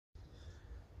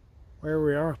where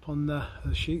we are up on the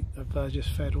sheet. I've just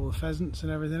fed all the pheasants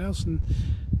and everything else, and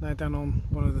now down on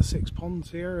one of the 6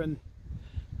 ponds here, and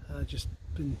just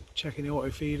been checking the auto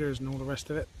feeders and all the rest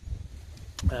of it.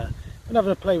 Been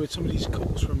having a play with some of these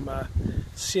calls from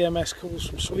CMS calls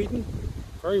from Sweden.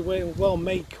 Very well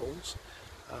made calls.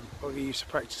 I'll get used to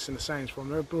practicing the sounds from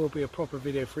there. There will be a proper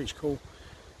video for each call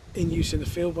in use in the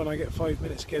field when I get 5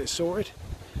 minutes to get it sorted.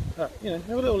 You know, have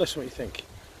a little listen what you think.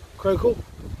 Crow call.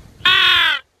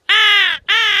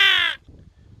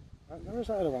 Where's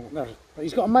that other one? No,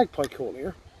 he's got a magpie call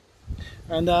here,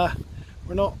 and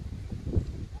we're not.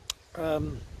 I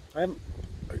haven't.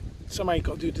 Somehow you've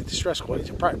got to do the distress call. I need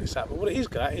to practice that. But what it is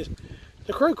good at is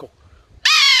the crow call.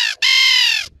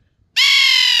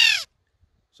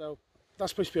 So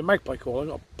that's supposed to be a magpie call. I've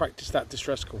got to practice that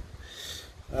distress call.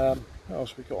 What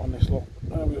else we got on this lot?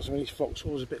 We've got some of these fox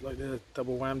calls, a bit like the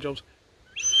double wham jobs.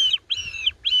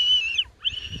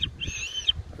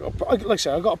 Like I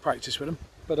say, I've got to practice with them,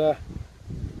 but I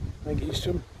get used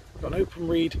to them. Got an open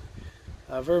reed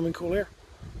vermin call here.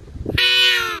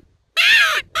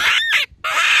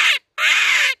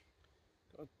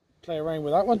 Got to play around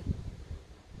with that one.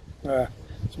 Some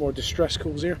more distress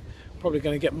calls here. Probably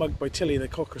going to get mugged by Tilly, the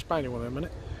Cocker Spaniel, in a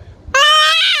minute.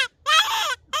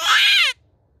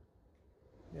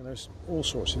 You know, there's all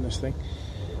sorts in this thing.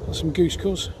 Got some goose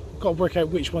calls. Got to work out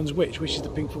which one's which is the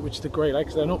pink foot, which is the grey leg,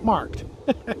 because they're not marked.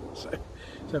 so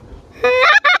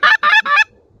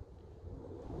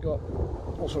got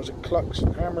all sorts of clucks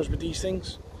and hammers with these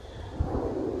things.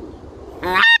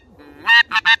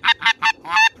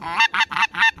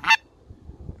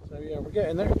 So yeah, we're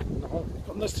getting there.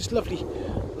 Got this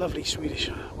lovely Swedish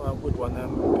wood one. A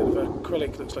bit of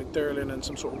acrylic, looks like Durlin and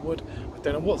some sort of wood. I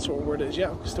don't know what sort of wood it is yet.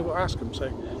 I've still got to ask them.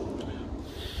 So.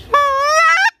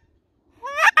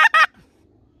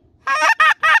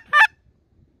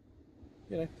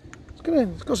 You know,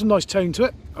 it's got some nice tone to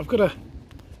it. I've got to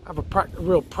have a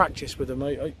real practice with them.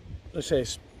 Let's say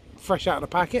it's fresh out of the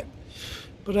packet,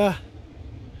 but I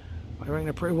reckon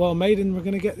they're pretty well made, and we're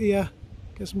going to get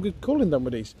some good calling done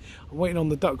with these. I'm waiting on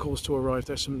the duck calls to arrive.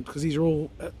 There's some, because these are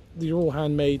all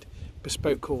handmade,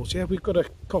 bespoke calls. Yeah, we've got a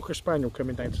Cocker Spaniel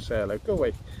coming down to say hello. Go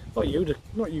away, not you,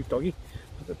 doggy.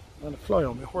 And a fly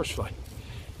on me, a horse fly.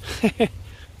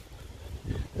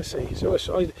 Let's see. So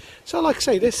like I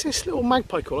say, this little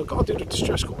magpie call, I've got to do the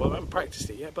distress call, but I haven't practiced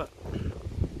it yet. But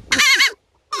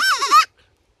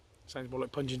sounds more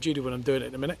like Punch and Judy when I'm doing it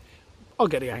in a minute. I'll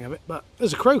get the hang of it. But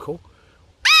there's a crow call.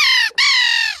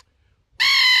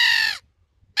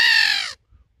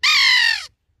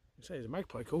 Say there's a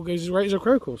magpie call, goes as right as a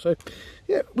crow call. So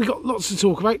yeah, we got lots to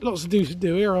talk about, lots to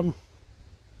do here. I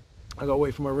got to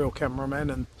wait for my real cameraman,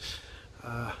 and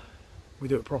we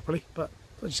do it properly. But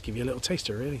I'll just give you a little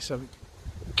taster, really. So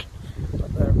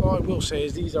what I will say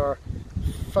is these are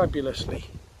fabulously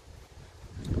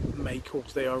made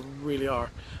calls. They really are.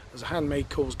 As handmade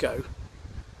calls go,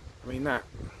 I mean, that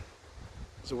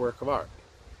is a work of art.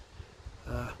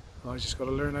 I just got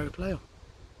to learn how to play them.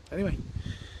 Anyway,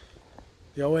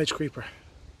 the old edge creeper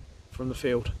from the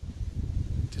field.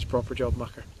 It's proper job,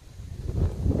 mucker.